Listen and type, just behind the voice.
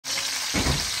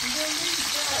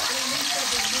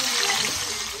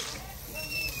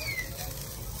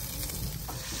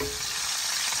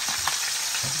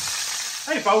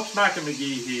folks, Micah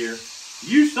McGee here.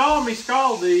 You saw me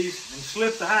scald these and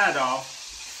slip the hide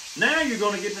off. Now you're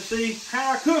going to get to see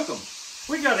how I cook them.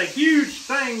 We got a huge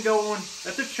thing going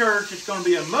at the church. It's going to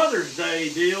be a Mother's Day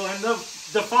deal, and the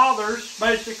fathers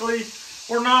basically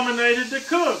were nominated to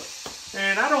cook.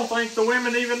 And I don't think the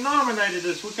women even nominated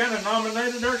us. We kind of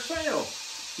nominated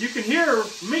ourselves. You can hear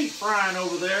meat frying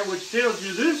over there, which tells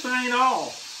you this ain't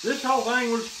all. This whole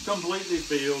thing was completely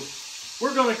filled.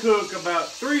 We're going to cook about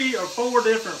 3 or 4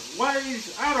 different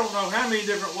ways. I don't know how many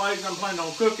different ways I'm planning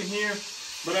on cooking here,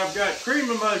 but I've got cream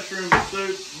of mushroom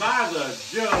soup by the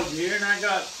jug here, and I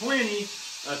got plenty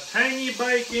of tangy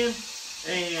bacon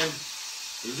and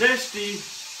zesty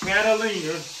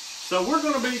Catalina. So we're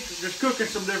going to be just cooking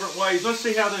some different ways. Let's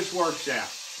see how this works out.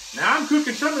 Now I'm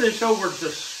cooking some of this over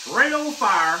just straight old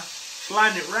fire,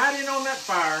 sliding it right in on that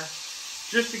fire,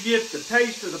 just to get the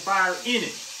taste of the fire in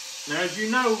it. Now, as you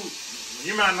know,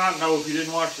 you might not know if you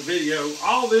didn't watch the video,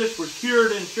 all this was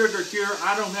cured in sugar cure.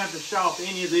 I don't have to salt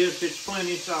any of this. It's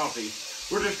plenty salty.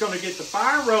 We're just going to get the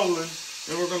fire rolling,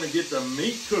 and we're going to get the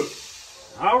meat cooked.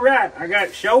 All right, I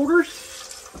got shoulders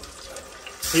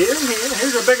here and here.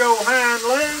 Here's a big old hind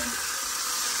leg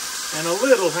and a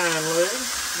little hind leg.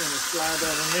 I'm going to slide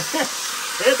that in there.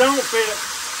 It don't fit.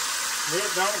 It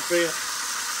don't fit.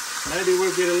 Maybe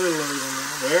we'll get a little in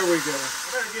there. There we go. I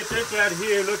better get this out of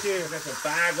here. Look here. Got some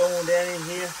fire going down in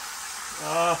here.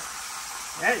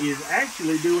 That is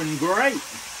actually doing great.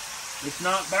 It's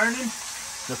not burning.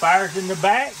 The fire's in the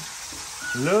back.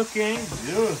 Looking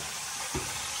good.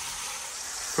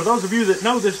 For those of you that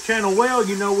know this channel well,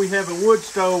 you know we have a wood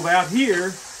stove out here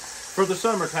for the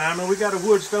summertime, and we got a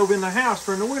wood stove in the house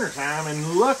for in the wintertime.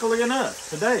 And luckily enough,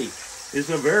 today is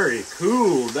a very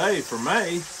cool day for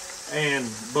May. And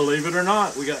believe it or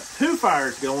not, we got 2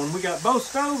 fires going. We got both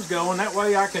stoves going. That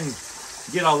way I can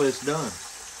get all this done.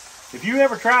 If you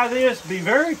ever try this, be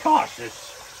very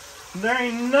cautious. There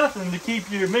ain't nothing to keep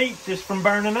your meat just from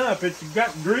burning up. If you've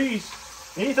got grease,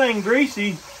 anything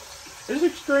greasy is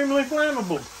extremely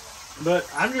flammable. But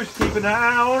I'm just keeping an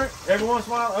eye on it. Every once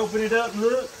in a while, open it up and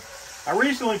look. I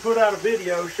recently put out a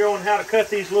video showing how to cut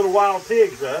these little wild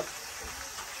pigs up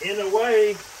in a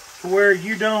way to where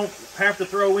you don't have to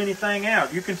throw anything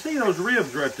out. You can see those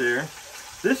ribs right there.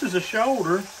 This is a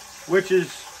shoulder, which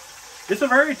is, it's a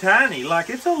very tiny, like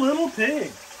it's a little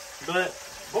pig. But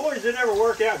boys, it never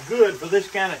work out good for this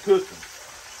kind of cooking.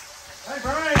 Hey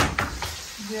Brian.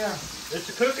 Yeah. It's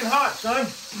a cooking hot, son.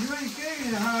 You ain't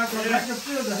cooking it hot, because I can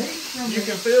feel the heat from You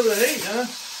can feel the heat, huh?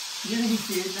 You ain't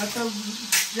kidding. I told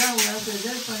Joe out there,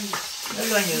 that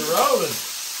thing is rolling.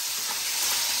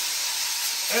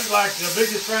 That's like the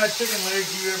biggest fried chicken legs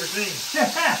you've ever seen.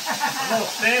 I'm going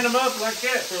to stand them up like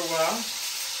that for a while.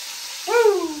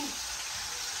 Woo!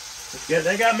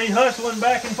 They got me hustling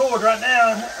back and forth right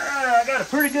now. I got a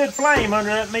pretty good flame under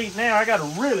that meat now. I got to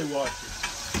really watch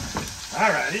it. All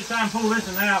right, it's time to pull this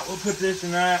one out. We'll put this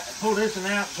in there. Pull this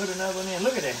one out, put another one in.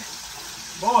 Look at that.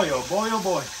 Boy, oh boy, oh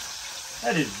boy.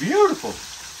 That is beautiful.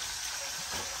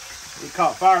 We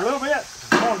caught fire a little bit.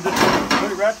 I'm going to just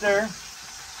put it right there.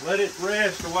 Let it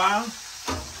rest a while,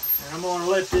 and I'm going to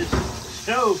let this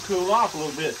stove cool off a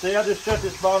little bit. See, I just shut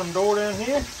this bottom door down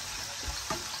here.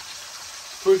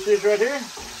 Push this right here,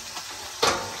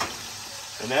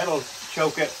 and that'll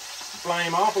choke that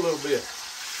flame off a little bit.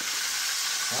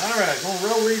 All right, going to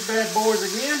roll these bad boys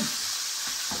again.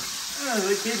 Oh,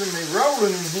 they're keeping me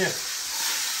rolling in here.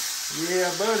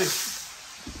 Yeah, buddy.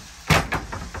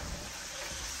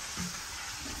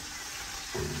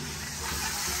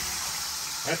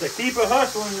 Have to keep a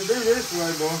hustling to do this way,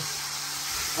 boy.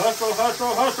 Hustle,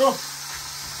 hustle, hustle.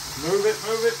 Move it,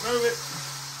 move it, move it.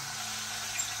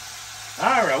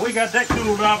 All right, we got that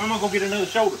cooled off. I'm gonna go get another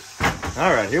shoulder.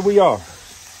 All right, here we are.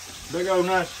 Big old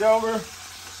nice shoulder.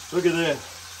 Look at that.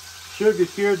 Sugar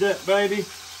cured that baby.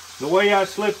 The way I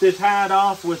slipped this hide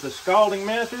off with the scalding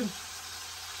method,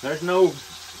 there's no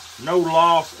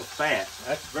loss of fat.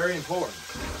 That's very important.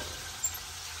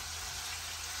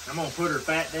 I'm gonna put her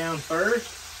fat down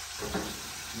first,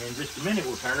 and in just a minute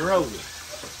we'll turn her over.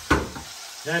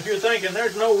 Now if you're thinking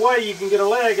there's no way you can get a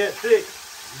leg that thick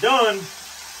done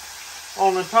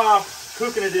on the top,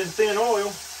 cooking it in thin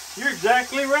oil, you're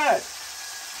exactly right.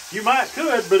 You might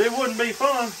could, but it wouldn't be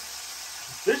fun.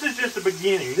 This is just the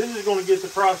beginning. This is gonna get the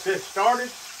process started,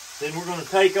 then we're gonna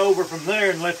take over from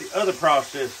there and let the other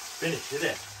process finish it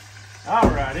up. All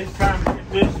right, it's time to get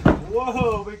this.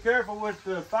 Whoa, be careful with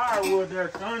the firewood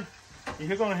there, son.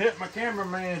 You're gonna hit my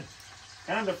cameraman.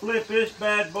 Time to flip this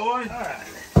bad boy. All right,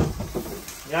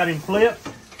 got him flipped.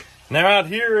 Now out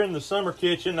here in the summer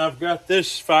kitchen, I've got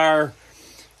this fire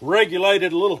regulate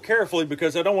it a little carefully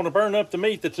because I don't want to burn up the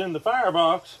meat that's in the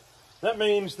firebox. That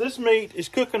means this meat is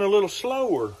cooking a little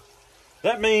slower.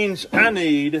 That means I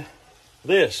need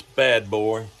this bad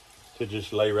boy to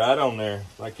just lay right on there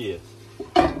like this.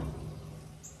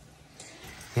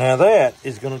 Now that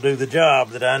is going to do the job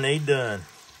that I need done.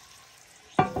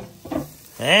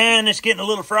 And it's getting a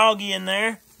little froggy in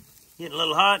there, getting a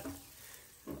little hot.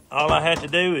 All I have to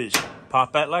do is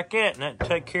pop that like that, and that'll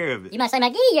take care of it. You might say,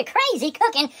 McGee, you're crazy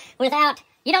cooking without,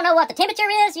 you don't know what the temperature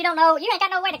is, you ain't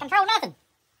got no way to control nothing.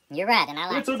 You're right, and I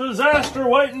like it. It's a disaster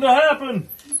waiting to happen.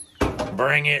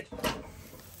 Bring it.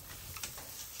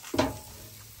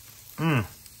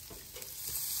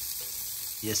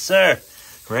 Yes, sir.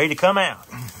 Ready to come out.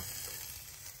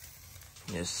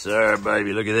 Yes, sir,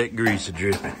 baby. Look at that grease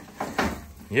dripping.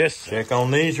 Yes, sir. Check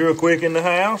on these real quick in the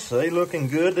house. They looking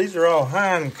good. These are all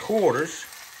hind quarters.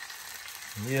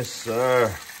 Yes,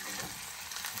 sir.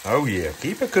 Oh, yeah.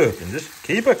 Keep it cooking. Just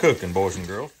keep it cooking, boys and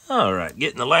girls. All right.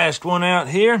 Getting the last one out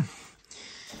here.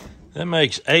 That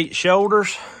makes 8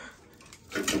 shoulders.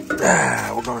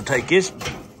 We're going to take this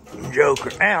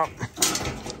joker out.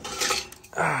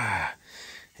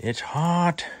 It's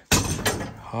hot.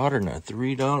 Hotter than a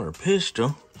 $3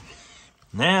 pistol.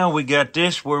 Now we got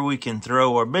this where we can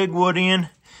throw our big wood in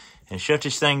and shut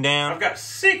this thing down. I've got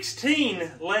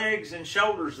 16 legs and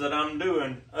shoulders that I'm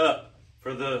doing up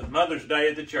for the Mother's Day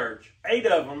at the church. 8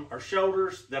 of them are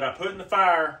shoulders that I put in the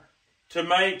fire to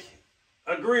make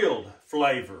a grilled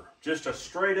flavor. Just a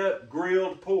straight up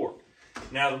grilled pork.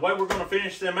 Now the way we're going to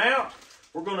finish them out,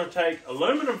 we're going to take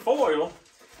aluminum foil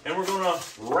and we're going to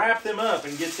wrap them up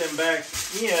and get them back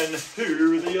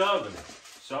into the oven.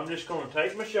 So I'm just going to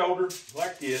take my shoulder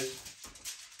like this,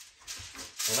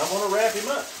 and I'm going to wrap him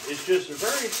up. It's just a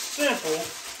very simple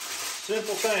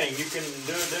thing. You can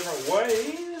do it different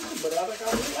ways, but I think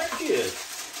I'll do it like this.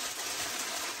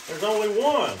 There's only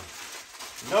one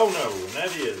no-no, and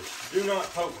that is do not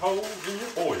poke holes in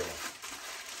your foil.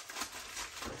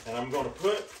 And I'm going to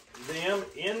put them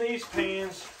in these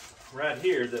pans right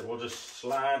here that will just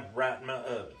slide right in my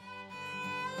oven.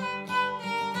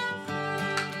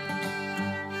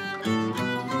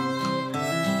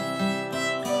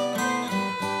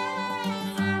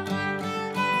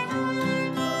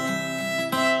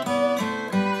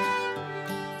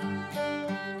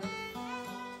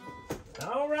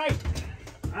 All right,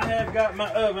 I have got my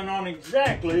oven on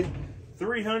exactly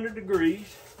 300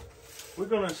 degrees. We're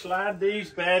going to slide these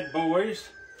bad boys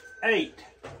 8.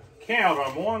 Count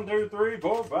them. 1, 2, 3,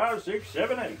 4, 5, 6,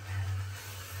 7, 8.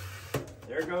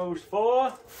 There goes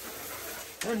 4.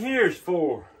 And here's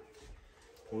 4.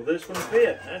 Will this one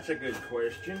fit? That's a good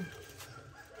question.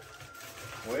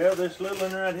 Well, this little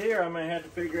one right here, I may have to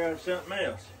figure out something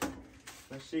else.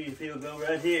 Let's see if he'll go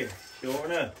right here. Sure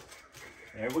enough.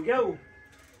 There we go.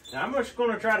 Now I'm just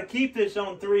going to try to keep this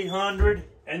on 300,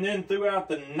 and then throughout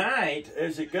the night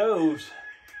as it goes,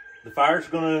 the fire's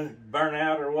going to burn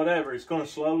out or whatever. It's going to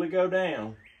slowly go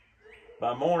down.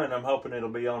 By morning, I'm hoping it'll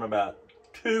be on about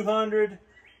 200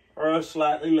 or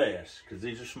slightly less, because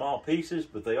these are small pieces,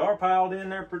 but they are piled in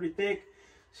there pretty thick.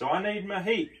 So I need my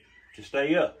heat to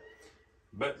stay up.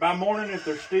 But by morning, if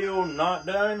they're still not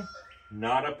done,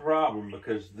 not a problem,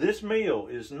 because this meal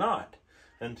is not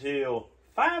until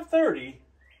 5:30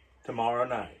 tomorrow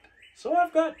night. So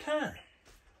I've got time.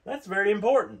 That's very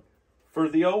important for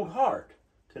the old heart,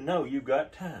 to know you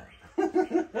got time.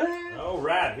 All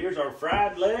right, here's our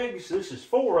fried legs. This is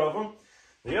 4 of them.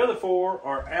 The other 4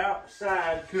 are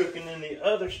outside cooking in the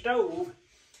other stove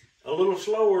a little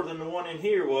slower than the one in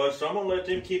here was. So I'm going to let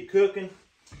them keep cooking.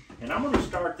 And I'm going to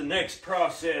start the next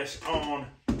process on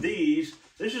these.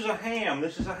 This is a ham.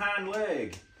 This is a hind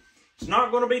leg. It's not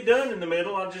going to be done in the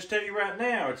middle. I'll just tell you right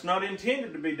now. It's not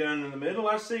intended to be done in the middle.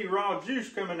 I see raw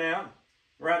juice coming out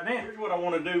right now. Here's what I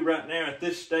want to do right now at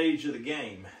this stage of the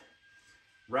game.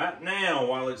 Right now,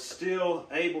 while it's still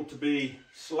able to be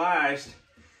sliced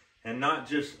and not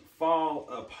just fall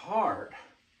apart,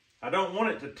 I don't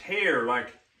want it to tear.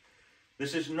 Like,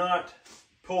 this is not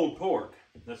pulled pork.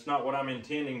 That's not what I'm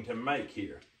intending to make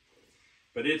here.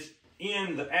 But it's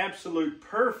in the absolute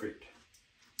perfect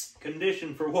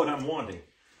condition for what I'm wanting.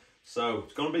 So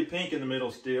it's going to be pink in the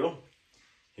middle still.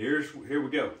 Here we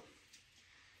go.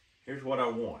 Here's what I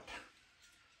want.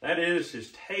 That is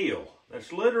his tail.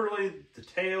 That's literally the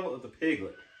tail of the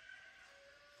piglet.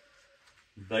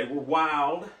 They were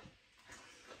wild,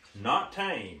 not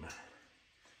tame.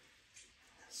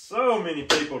 So many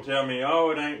people tell me,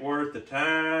 oh, it ain't worth the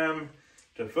time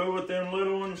to fool with them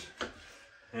little ones.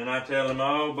 And I tell them,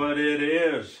 oh, but it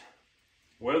is.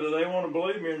 Whether they want to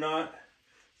believe me or not,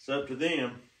 it's up to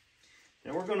them.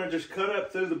 And we're going to just cut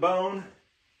up through the bone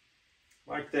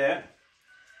like that,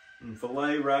 and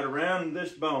fillet right around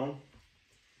this bone,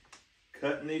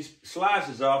 cutting these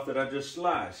slices off that I just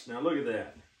sliced. Now look at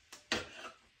that.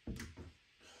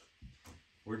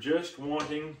 We're just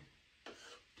wanting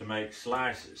to make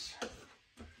slices,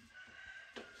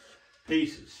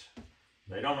 pieces.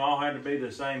 They don't all have to be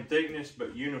the same thickness,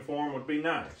 but uniform would be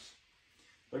nice.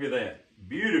 Look at that,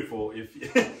 beautiful.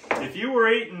 If you were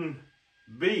eating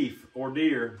beef or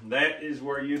deer, that is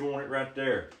where you'd want it right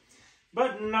there.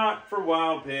 But not for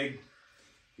wild pig.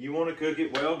 You want to cook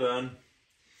it well done.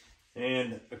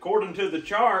 And according to the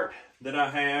chart that I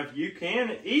have, you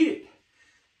can eat it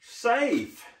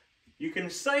safe. You can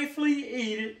safely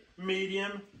eat it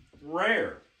medium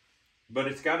rare. But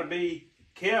it's got to be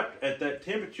kept at that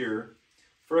temperature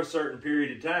for a certain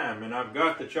period of time. And I've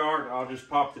got the chart. I'll just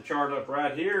pop the chart up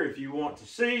right here if you want to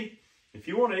see. If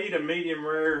you want to eat a medium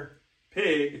rare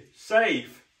pig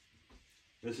safe,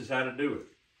 this is how to do it.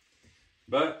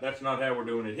 But that's not how we're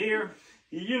doing it here.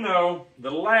 You know,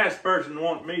 the last person to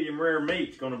want medium rare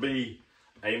meat is going to be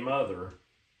a mother.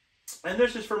 And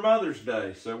this is for Mother's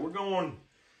Day, so we're going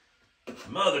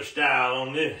mother style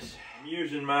on this. I'm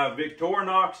using my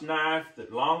Victorinox knife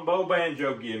that Longbow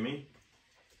Banjo gave me.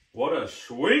 What a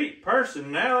sweet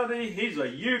personality. He's a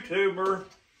YouTuber.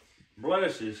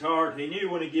 Bless his heart. He knew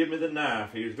when he gave me the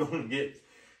knife he was going to get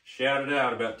shouted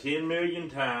out about 10 million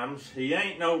times. He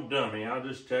ain't no dummy. I'll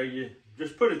just tell you,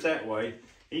 just put it that way.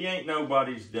 He ain't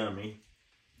nobody's dummy.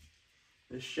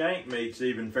 This shank meat's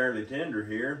even fairly tender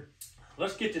here.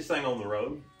 Let's get this thing on the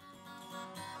road.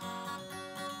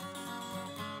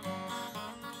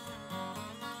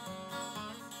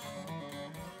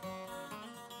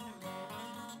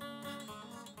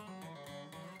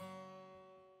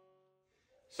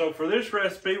 So for this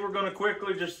recipe, we're going to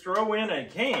quickly just throw in a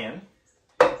can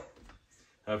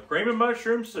of cream of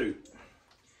mushroom soup.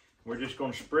 We're just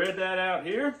going to spread that out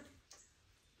here,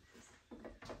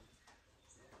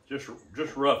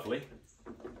 just roughly.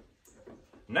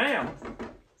 Now,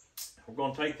 we're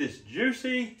going to take this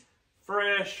juicy,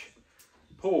 fresh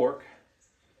pork,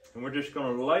 and we're just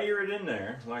going to layer it in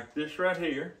there like this right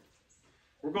here.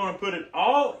 We're going to put it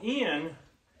all in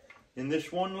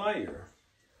this one layer.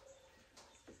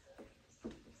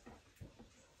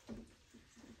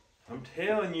 I'm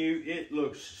telling you, it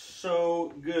looks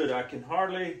so good. I can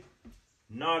hardly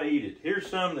not eat it. Here's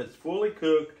some that's fully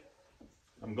cooked.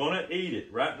 I'm gonna eat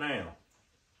it right now.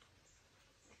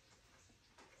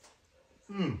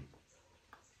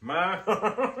 My,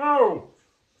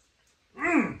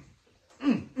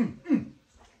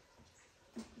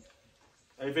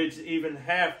 If it's even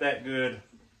half that good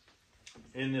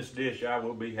in this dish, I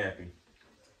will be happy.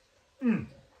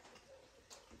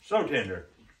 So tender.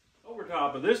 Over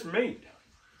top of this meat,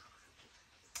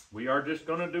 we are just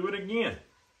going to do it again.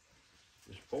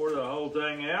 Just pour the whole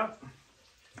thing out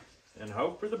and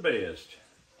hope for the best.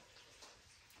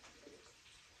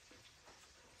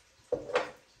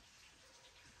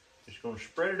 Just going to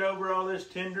spread it over all this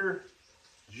tender,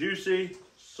 juicy,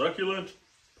 succulent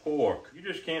pork. You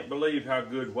just can't believe how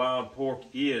good wild pork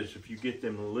is if you get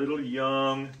them little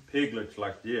young piglets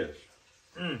like this.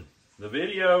 The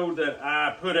video that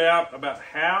I put out about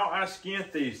how I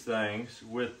skint these things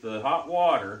with the hot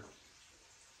water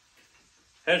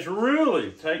has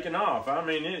really taken off. I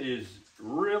mean, it is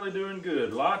really doing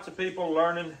good. Lots of people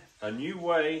learning a new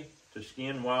way to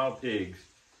skin wild pigs.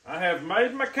 I have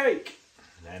made my cake,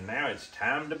 and now it's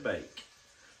time to bake.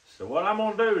 So what I'm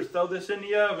gonna do is throw this in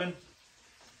the oven.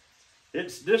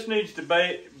 This needs to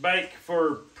bake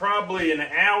for probably an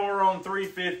hour on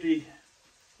 350.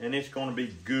 And it's going to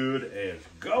be good as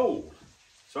gold.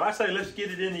 So I say let's get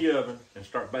it in the oven and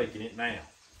start baking it now.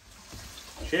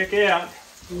 Check out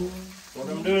what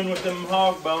I'm doing with them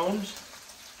hog bones.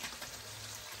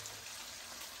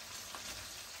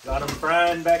 Got them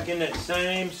frying back in that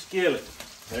same skillet.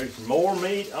 There's more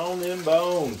meat on them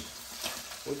bones.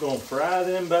 We're going to fry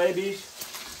them babies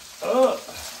up.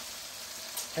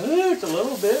 Ooh, it's a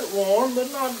little bit warm,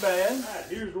 but not bad. All right,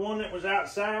 here's the one that was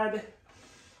outside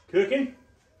cooking.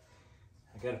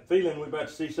 I got a feeling we're about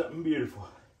to see something beautiful.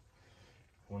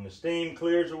 When the steam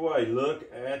clears away,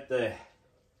 look at that.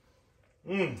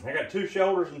 I got 2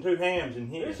 shoulders and 2 hams in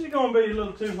here. This is going to be a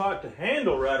little too hot to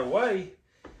handle right away.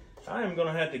 I am going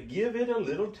to have to give it a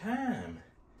little time.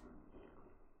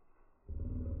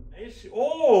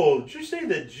 Oh, did you see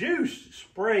the juice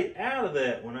spray out of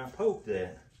that when I poked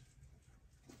that?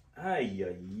 Ay,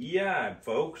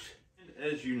 folks.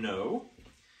 As you know,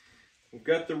 we've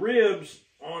got the ribs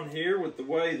on here with the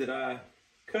way that I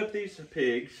cut these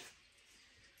pigs.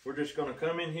 We're just going to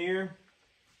come in here.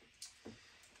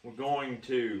 We're going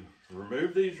to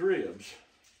remove these ribs.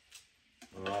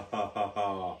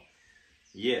 Oh,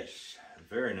 yes,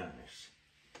 very nice.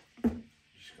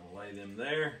 Just gonna lay them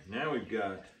there. Now we've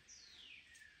got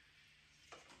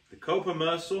the copa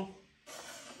muscle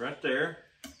right there.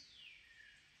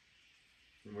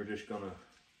 And we're just gonna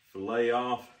fillet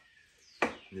off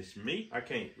this meat. I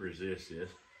can't resist this.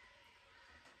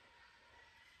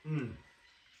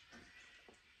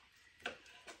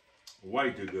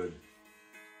 Way too good.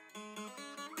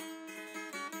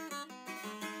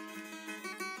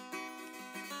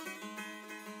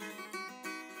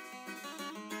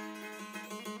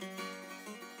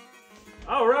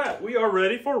 All right, we are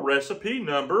ready for recipe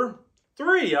number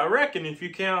 3. I reckon if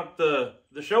you count the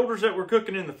shoulders that we're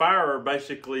cooking in the fire are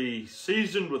basically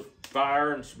seasoned with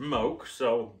fire and smoke,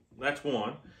 so that's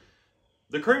 1.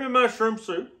 The creamy mushroom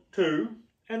soup, 2.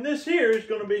 And this here is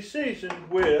going to be seasoned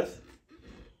with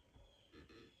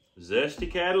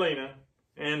zesty Catalina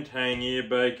and tangy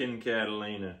bacon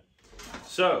Catalina.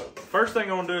 So, first thing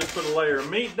I'm going to do is put a layer of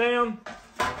meat down,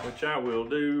 which I will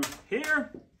do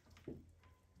here.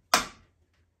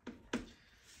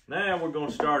 Now we're going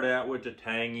to start out with the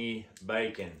tangy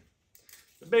bacon.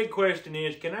 The big question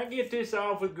is, can I get this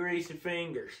off with greasy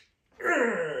fingers?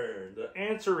 The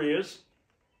answer is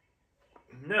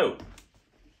no.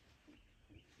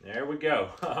 There we go.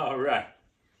 All right.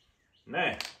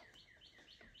 Now,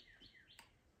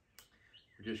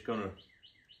 we're just going to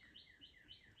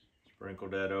sprinkle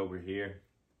that over here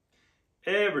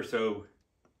ever so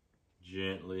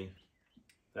gently.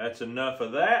 That's enough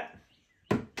of that.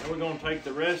 Now we're going to take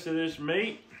the rest of this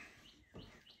meat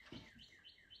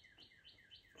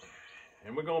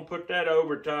and we're going to put that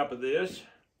over top of this.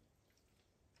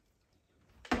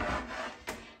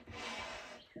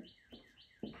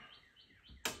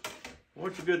 Well,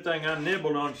 it's a good thing I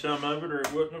nibbled on some of it or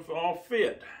it wouldn't have all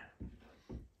fit.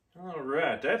 All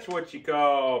right, that's what you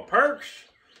call perks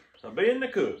of being the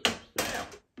cook. Now,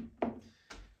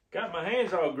 got my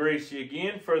hands all greasy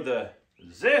again for the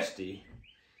zesty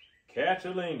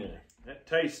Catalina. That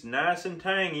tastes nice and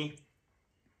tangy.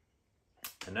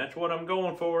 And that's what I'm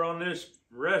going for on this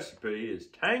recipe, is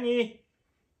tangy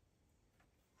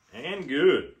and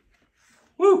good.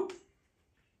 Woo!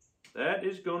 That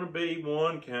is going to be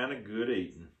one kind of good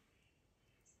eating.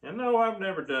 And no, I've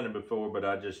never done it before, but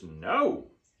I just know.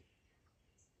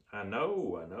 I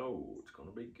know it's going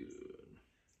to be good.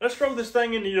 Let's throw this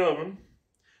thing in the oven.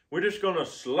 We're just going to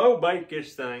slow bake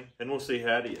this thing and we'll see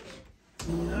how it is.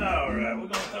 All right, we're going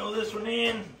to throw this one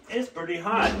in. It's pretty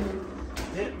hot.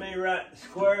 Hit me right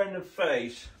square in the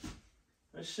face.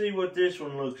 Let's see what this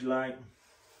one looks like.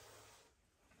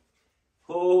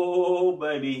 Oh,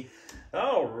 baby.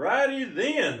 All righty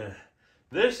then.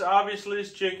 This obviously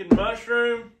is chicken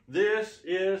mushroom. This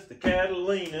is the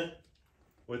Catalina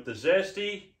with the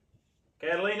zesty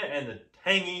Catalina and the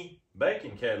tangy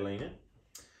bacon Catalina.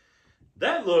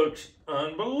 That looks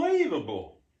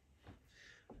unbelievable.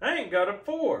 I ain't got a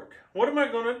fork. What am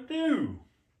I going to do?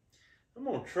 I'm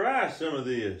going to try some of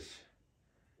this.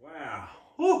 Wow.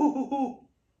 Ooh,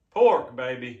 pork,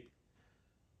 baby.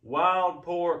 Wild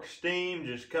pork steam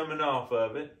just coming off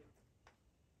of it.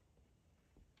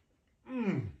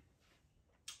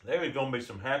 There's going to be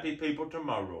some happy people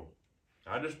tomorrow.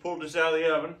 I just pulled this out of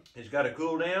the oven. It's got to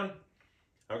cool down.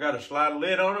 I've got to slide a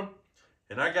lid on them.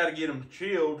 And I got to get them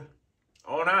chilled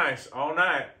on ice all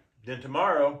night. Then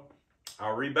tomorrow,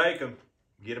 I'll rebake them,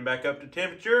 get them back up to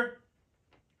temperature,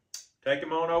 take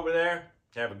them on over there,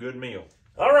 have a good meal.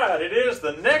 All right, it is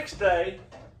the next day.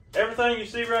 Everything you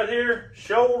see right here,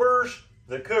 shoulders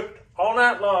that cooked all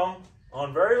night long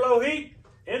on very low heat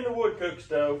in the wood cook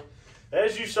stove.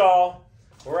 As you saw,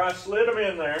 where I slid them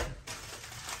in there,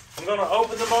 I'm going to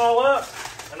open them all up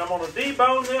and I'm going to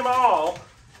debone them all.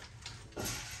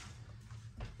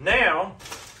 Now,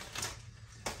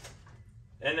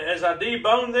 and as I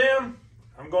debone them,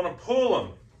 I'm going to pull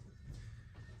them.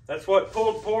 That's what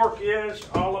pulled pork is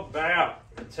all about.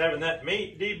 It's having that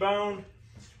meat deboned.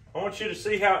 I want you to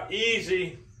see how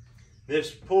easy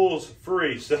this pulls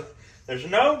free. So there's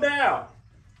no doubt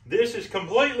this is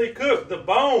completely cooked. The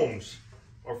bones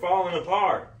are falling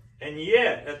apart. And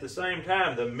yet, at the same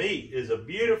time, the meat is a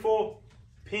beautiful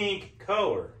pink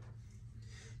color.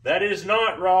 That is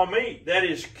not raw meat. That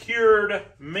is cured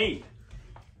meat.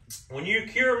 When you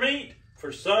cure meat,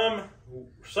 for some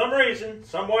reason,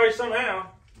 some way, somehow,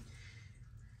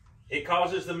 it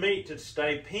causes the meat to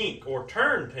stay pink or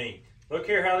turn pink. Look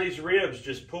here how these ribs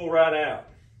just pull right out.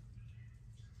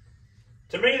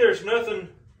 To me, there's nothing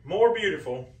more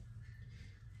beautiful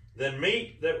than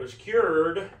meat that was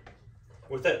cured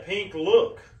with that pink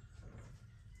look.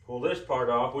 Pull this part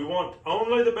off. We want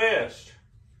only the best.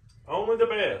 Only the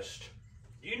best.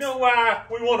 You know why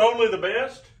we want only the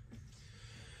best?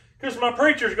 Because my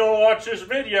preacher's going to watch this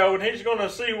video and he's going to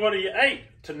see what he ate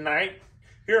tonight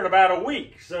here in about a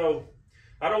week. So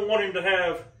I don't want him to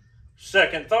have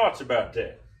second thoughts about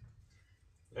that.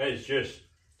 That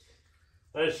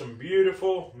is some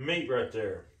beautiful meat right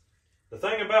there. The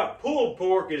thing about pulled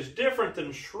pork is different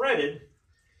than shredded.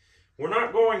 We're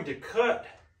not going to cut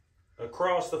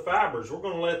across the fibers. We're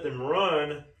going to let them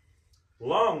run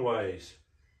long ways.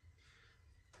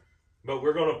 But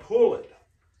we're going to pull it.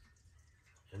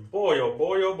 And boy, oh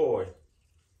boy, oh boy.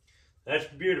 That's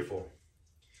beautiful.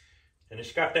 And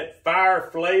it's got that fire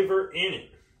flavor in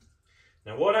it.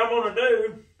 Now what I'm going to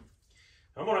do,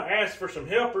 I'm going to ask for some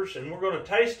helpers and we're going to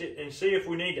taste it and see if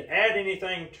we need to add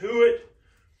anything to it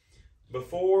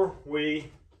before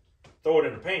we throw it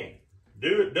in the pan.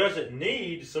 Does it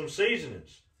need some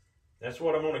seasonings? That's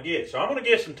what I'm going to get. So I'm going to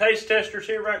get some taste testers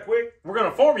here right quick. We're going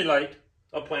to formulate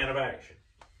a plan of action.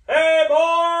 Hey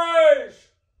boys!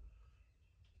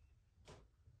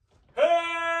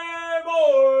 Hey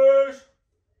boys!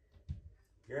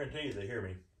 Guarantee you they hear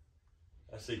me.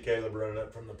 I see Caleb running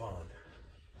up from the pond.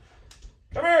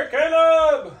 Come here,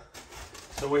 Caleb!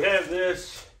 So we have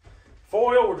this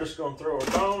foil. We're just going to throw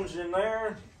our bones in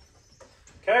there.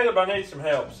 Caleb, I need some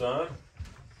help, son.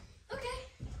 Okay.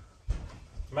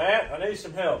 Matt, I need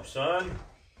some help, son.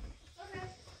 Okay.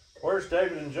 Where's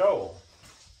David and Joel?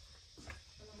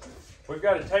 We've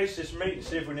got to taste this meat and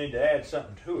see if we need to add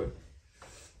something to it.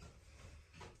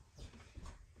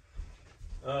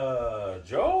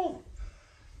 Joel?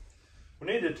 We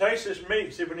need to taste this meat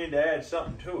and see if we need to add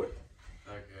something to it.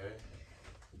 Okay.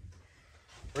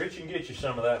 Reach and get you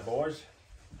some of that, boys.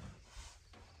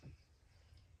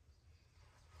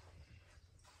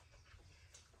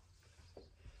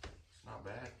 It's not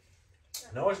bad.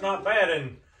 No, it's not bad,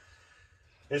 and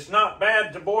it's not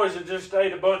bad to boys that just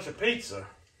ate a bunch of pizza.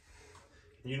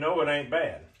 You know it ain't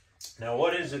bad. Now,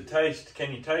 what is it taste?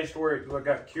 Can you taste where it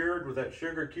got cured with that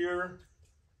sugar cure?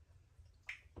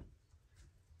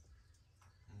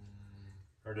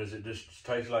 Or does it just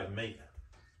taste like meat?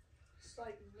 It's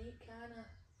like meat, kind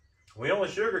of. We only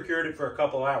sugar cured it for a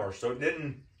couple hours, so it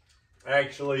didn't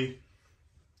actually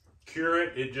cure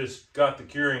it. It just got the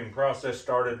curing process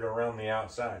started around the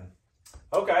outside.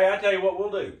 Okay, I tell you what we'll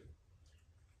do.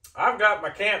 I've got my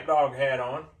camp dog hat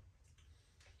on.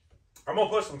 I'm going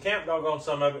to put some camp dog on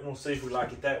some of it and we'll see if we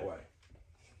like it that way.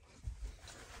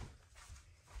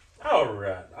 All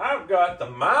right, I've got the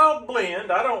mild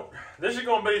blend. This is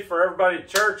going to be for everybody at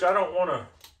church. I don't want to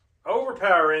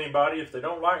overpower anybody if they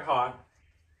don't like hot.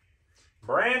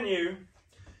 Brand new.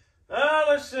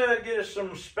 Let's get us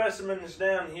some specimens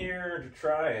down here to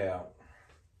try out.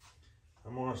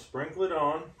 I'm going to sprinkle it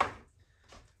on.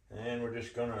 And we're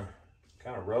just going to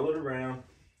kind of roll it around.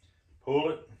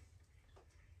 Pull it.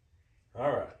 All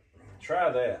right,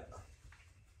 try that.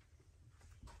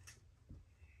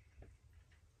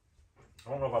 I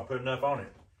don't know if I put enough on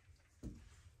it.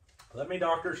 Let me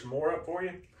doctor some more up for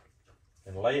you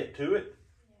and lay it to it.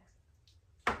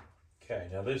 Yeah. Okay,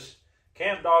 now this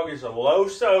camp dog is a low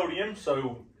sodium,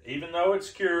 so even though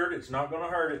it's cured, it's not going to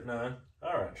hurt it none.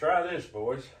 All right, try this,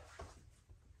 boys.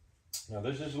 Now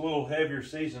this is a little heavier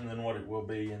season than what it will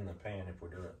be in the pan if we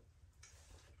do it.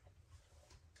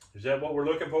 Is that what we're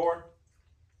looking for?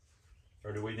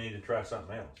 Or do we need to try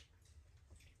something else?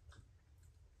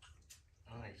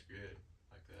 I think it's good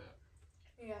like that.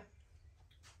 Yeah.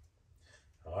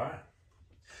 All right.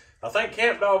 I think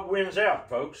camp dog wins out,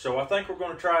 folks. So I think we're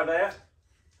going to try that.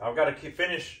 I've got to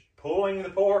finish pulling the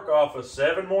pork off of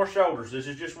 7 more shoulders. This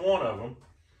is just one of them.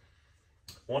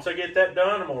 Once I get that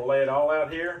done, I'm going to lay it all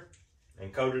out here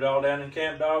and coat it all down in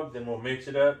camp dog. Then we'll mix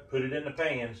it up, put it in the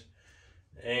pans,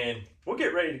 and we'll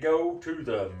get ready to go to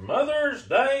the Mother's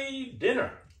Day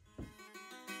dinner.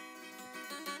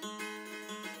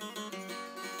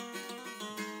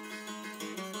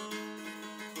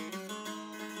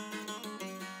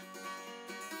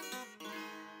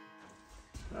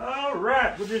 All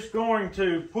right, we're just going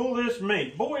to pull this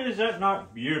meat. Boy, is that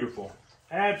not beautiful.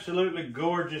 Absolutely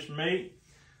gorgeous meat.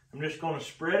 I'm just going to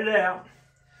spread it out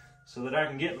so that I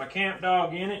can get my camp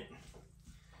dog in it.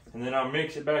 And then I'll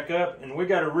mix it back up. And we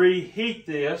got to reheat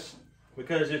this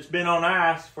because it's been on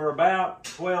ice for about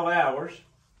 12 hours.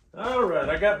 All right,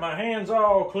 I got my hands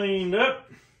all cleaned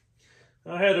up.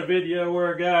 I had a video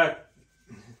where a guy,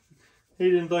 he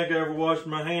didn't think I ever washed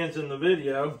my hands in the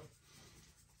video.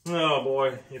 Oh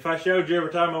boy, if I showed you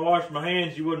every time I washed my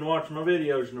hands, you wouldn't watch my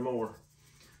videos no more.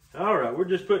 All right, we're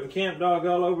just putting camp dog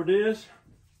all over this.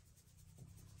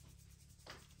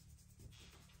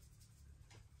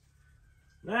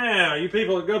 Now, you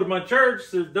people that go to my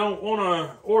church that don't want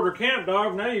to order camp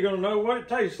dog, now you're going to know what it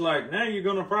tastes like. Now you're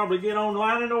going to probably get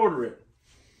online and order it.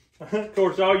 Of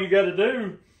course, all you got to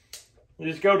do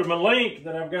is go to my link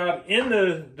that I've got in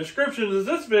the description of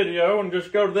this video and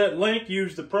just go to that link,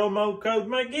 use the promo code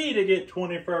McGee to get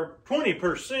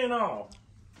 20% off.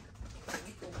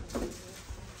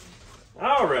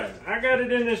 All right, I got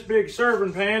it in this big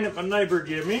serving pan that my neighbor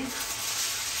gave me.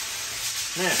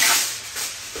 Now,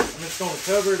 I'm just going to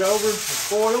cover it over with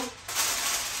foil.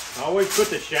 I always put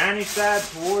the shiny side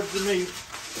towards the meat.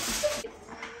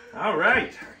 All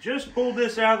right, just pulled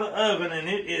this out of the oven and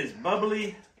it is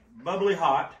bubbly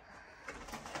hot.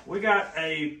 We got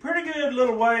a pretty good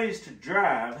little ways to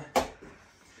drive.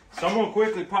 So I'm gonna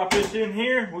quickly pop this in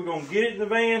here. We're gonna get it in the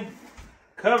van,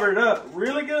 cover it up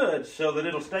really good so that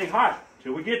it'll stay hot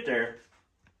till we get there.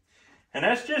 And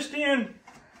that's just in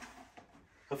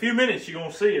a few minutes you're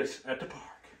gonna see us at the park.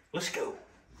 Let's go.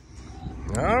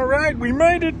 All right, we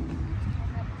made it.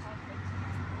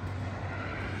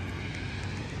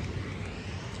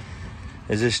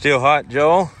 Is it still hot,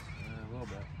 Joel? A little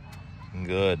bit.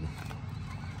 Good.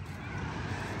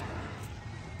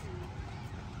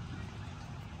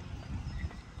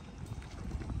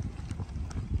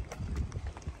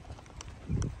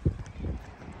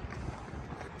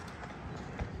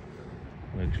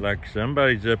 Looks like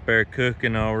somebody's up there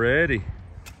cooking already.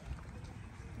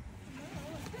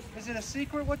 Is it a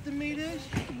secret what the meat is?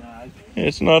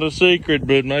 It's not a secret,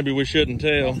 but maybe we shouldn't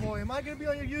tell. Oh boy, am I going to be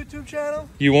on your YouTube channel?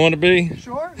 You want to be?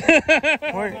 Sure.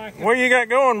 Where you got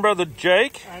going, Brother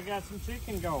Jake? I got some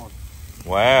chicken going.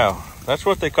 Wow, that's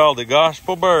what they call the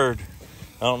gospel bird.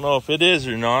 I don't know if it is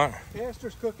or not.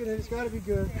 Pastor's cooking it. It's got to be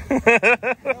good.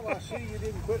 Well, I see you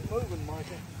didn't quit moving, Micah.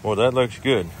 Well, that looks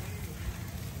good.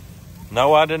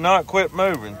 No, I did not quit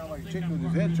moving. Like a chicken with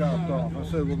his head chopped off. I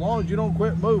said, well, as long as you don't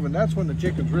quit moving, that's when the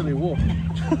chicken's really wolf.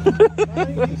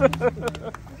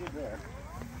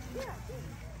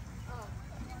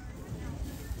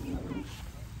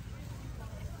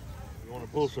 You want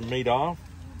to pull some meat off?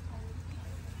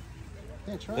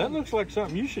 Yeah, try That it. looks like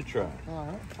something you should try. All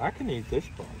right. I can eat this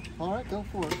part. All right, go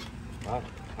for it.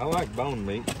 I like bone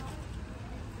meat.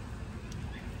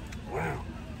 Wow.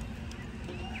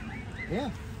 Yeah.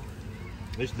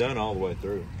 It's done all the way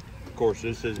through. Of course,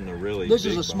 this isn't a really This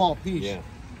big is a bone. small piece. Yeah.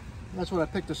 That's what I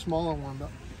picked, a smaller one, but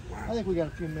I think we got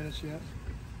a few minutes yet.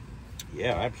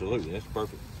 Yeah, absolutely. That's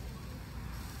perfect.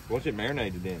 What's it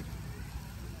marinated in?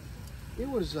 It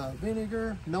was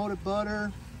vinegar, melted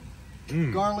butter,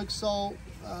 garlic salt,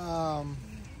 a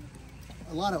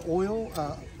lot of oil,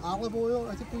 olive oil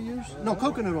I think we used. No,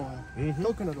 coconut oil.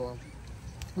 Coconut oil.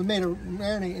 We made a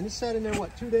marinade, and it sat in there,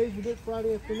 what, 2 days? We did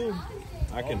Friday afternoon.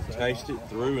 I can taste it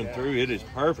through and through. It is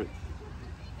perfect.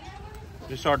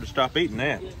 It's hard to stop eating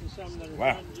that.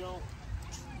 Wow.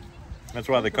 That's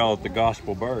why they call it the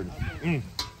gospel bird.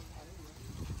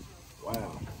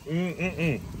 Wow.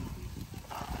 See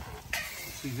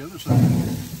the other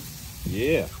side.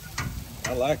 Yeah.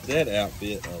 I like that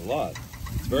outfit a lot.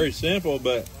 It's very simple,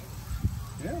 but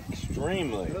Yeah,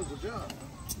 extremely. does the job.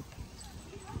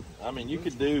 I mean, you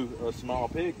could do a small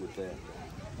pig with that.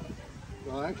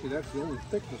 Well, actually, that's the only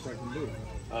thickness I can do.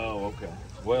 Oh, okay.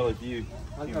 Well, if you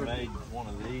I've got a- made one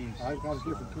of these. I've got a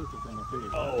different cooker from the pig.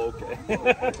 Oh, okay.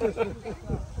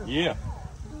 Yeah.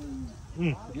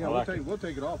 Yeah, I like it. we'll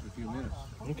take it off in a few minutes.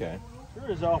 Okay.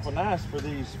 Sure is awful nice for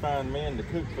these fine men to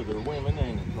cook for their women,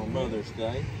 ain't it, on Mother's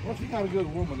Day? Once you got a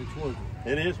good woman, it's worth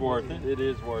it. It is worth it. It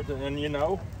is worth it. And you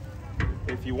know,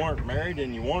 if you weren't married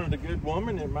and you wanted a good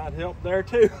woman, it might help there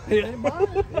too. It might.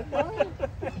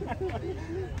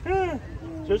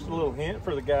 Just a little hint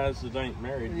for the guys that ain't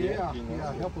married Yeah, yet. You know,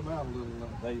 yeah, help them out a little.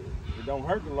 it don't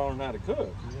hurt to learn how to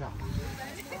cook. Yeah.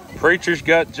 Preacher's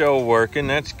got Joel working.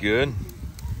 That's good.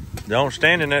 Don't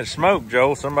stand in that smoke,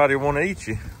 Joel. Somebody want to eat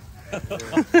you.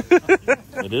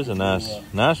 It is a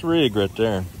nice rig right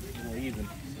there.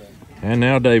 And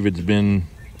now David's been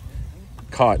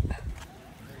caught.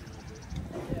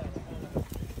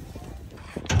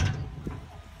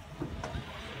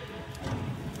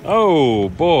 Oh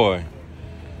boy,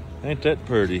 ain't that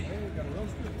pretty?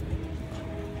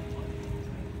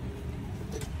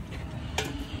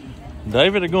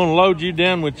 David, I'm gonna load you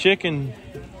down with chicken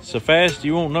so fast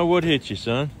you won't know what hit you,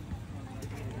 son.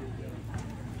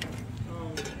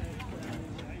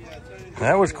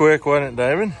 That was quick, wasn't it,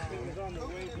 David?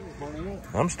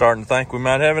 I'm starting to think we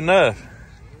might have enough.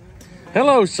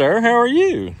 Hello, sir. How are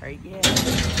you? Pretty good.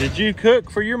 Did you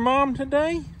cook for your mom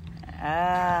today?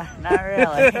 Not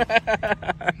really.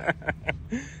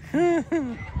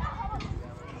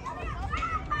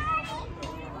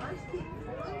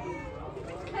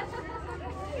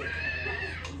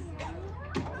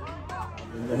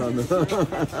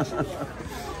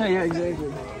 Yeah,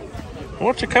 exactly.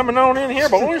 What's coming on in here,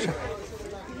 boys?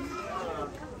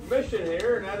 Mission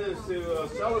here, and that is to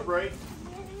celebrate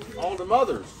all the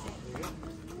mothers.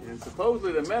 And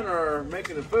supposedly the men are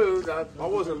making the food. I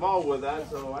was involved with that,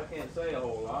 so I can't say a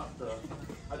whole lot.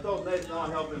 I told Nathan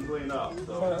I'll help him clean up.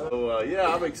 So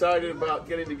yeah, I'm excited about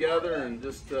getting together and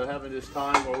just having this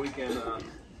time where we can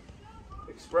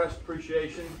express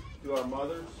appreciation to our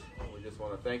mothers. We just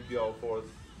want to thank you all for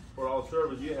all the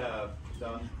service you have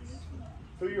done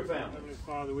to your family. Heavenly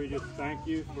Father, we just thank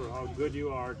you for how good you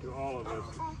are to all of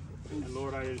us. And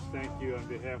Lord, I just thank you on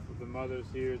behalf of the mothers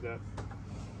here that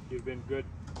you've been good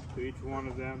to each one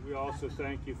of them. We also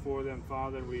thank you for them,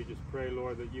 Father, and we just pray,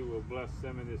 Lord, that you will bless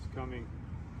them in this coming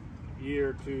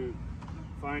year to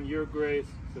find your grace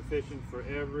sufficient for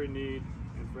every need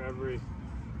and for every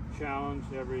challenge,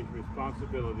 every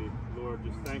responsibility. Lord,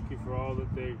 just thank you for all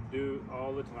that they do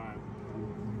all the time.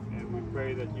 And we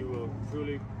pray that you will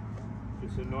truly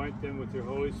just anoint them with your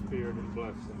Holy Spirit and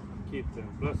bless them, keep them.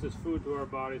 Bless this food to our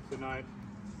body tonight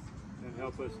and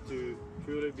help us to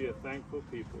truly be a thankful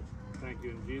people. Thank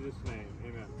you in Jesus' name,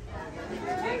 amen.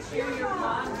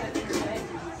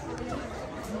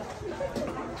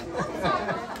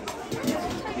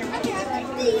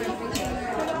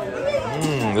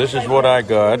 This is what I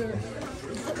got.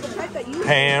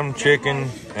 Ham, chicken,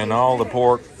 and all the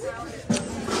pork.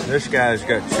 This guy's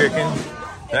got chicken.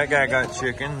 That guy got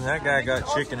chicken. That guy got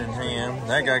chicken and ham.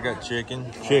 That guy got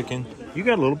chicken. You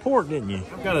got a little pork, didn't you?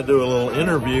 I've got to do a little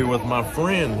interview with my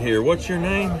friend here. What's your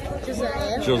name?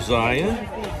 Josiah. Josiah.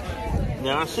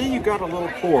 Now, I see you got a little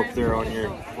pork there on your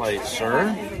plate,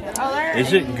 sir. Oh, there.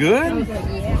 Is it good?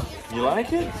 Yeah. You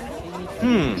like it?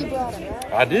 You brought it,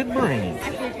 right? I did bring it.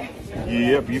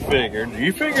 Yep, you figured.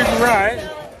 You figured right.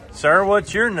 Sir,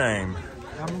 what's your name?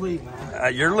 I'm Levi.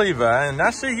 You're Levi, and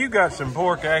I see you got some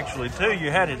pork actually too.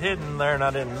 You had it hidden there and I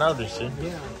didn't notice it.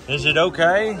 Yeah. Is it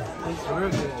okay? It's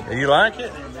real good. You like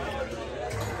it?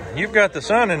 You've got the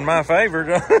sun in my favor.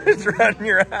 It's right in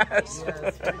your eyes.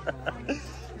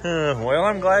 Well,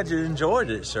 I'm glad you enjoyed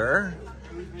it, sir.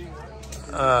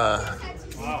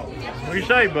 What do you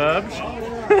say, Bubs?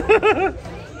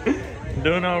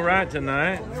 Doing all right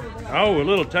tonight? Oh, a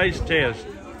little taste test.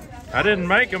 I didn't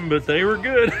make them, but they were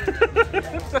good.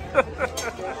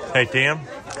 Hey, Tim,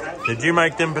 did you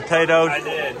make them potatoes? I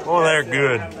did. Oh, they're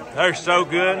good. They're so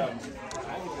good.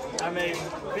 I made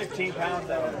 15 pounds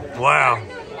of it. Wow.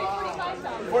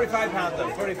 45 pounds of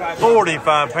it. 45 pounds.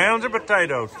 45 pounds of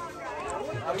potatoes.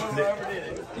 I wouldn't overdid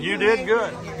it. You did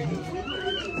good.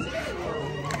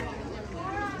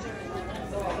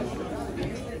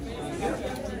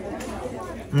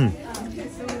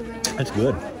 That's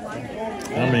good.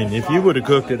 I mean, if you would have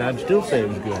cooked it, I'd still say it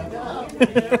was good.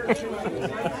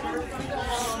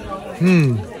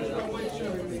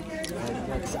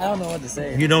 I don't know what to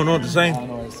say. You don't know what to say? I don't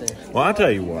know what to say. Well, I'll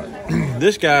tell you what.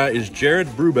 This guy is Jared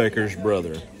Brubaker's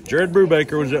brother. Jared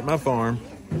Brubaker was at my farm,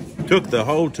 took the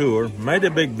whole tour, made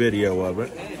a big video of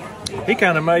it. He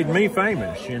kind of made me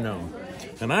famous, you know,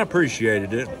 and I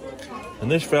appreciated it. And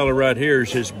this fella right here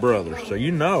is his brother. So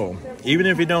you know, even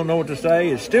if he don't know what to say,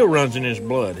 it still runs in his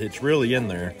blood. It's really in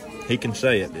there. He can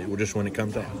say it just when it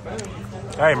comes out.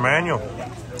 Hey, Manuel,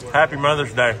 happy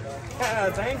Mother's Day.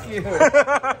 Thank you.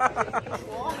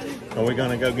 Are we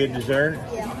going to go get dessert?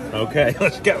 Yeah. Okay,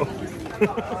 let's go.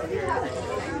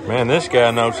 Man, this guy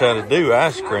knows how to do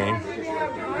ice cream.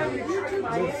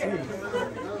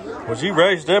 Was you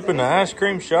raised up in the ice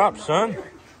cream shop, son?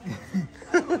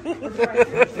 Pretty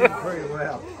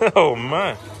well. Oh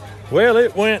my. Well,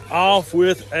 it went off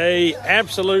with a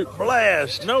absolute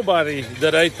blast. Nobody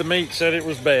that ate the meat said it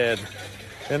was bad.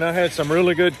 And I had some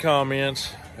really good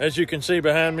comments. As you can see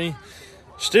behind me,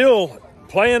 still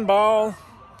playing ball.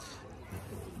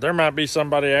 There might be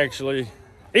somebody actually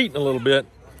eating a little bit.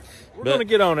 We're going to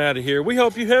get on out of here. We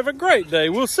hope you have a great day.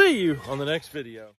 We'll see you on the next video.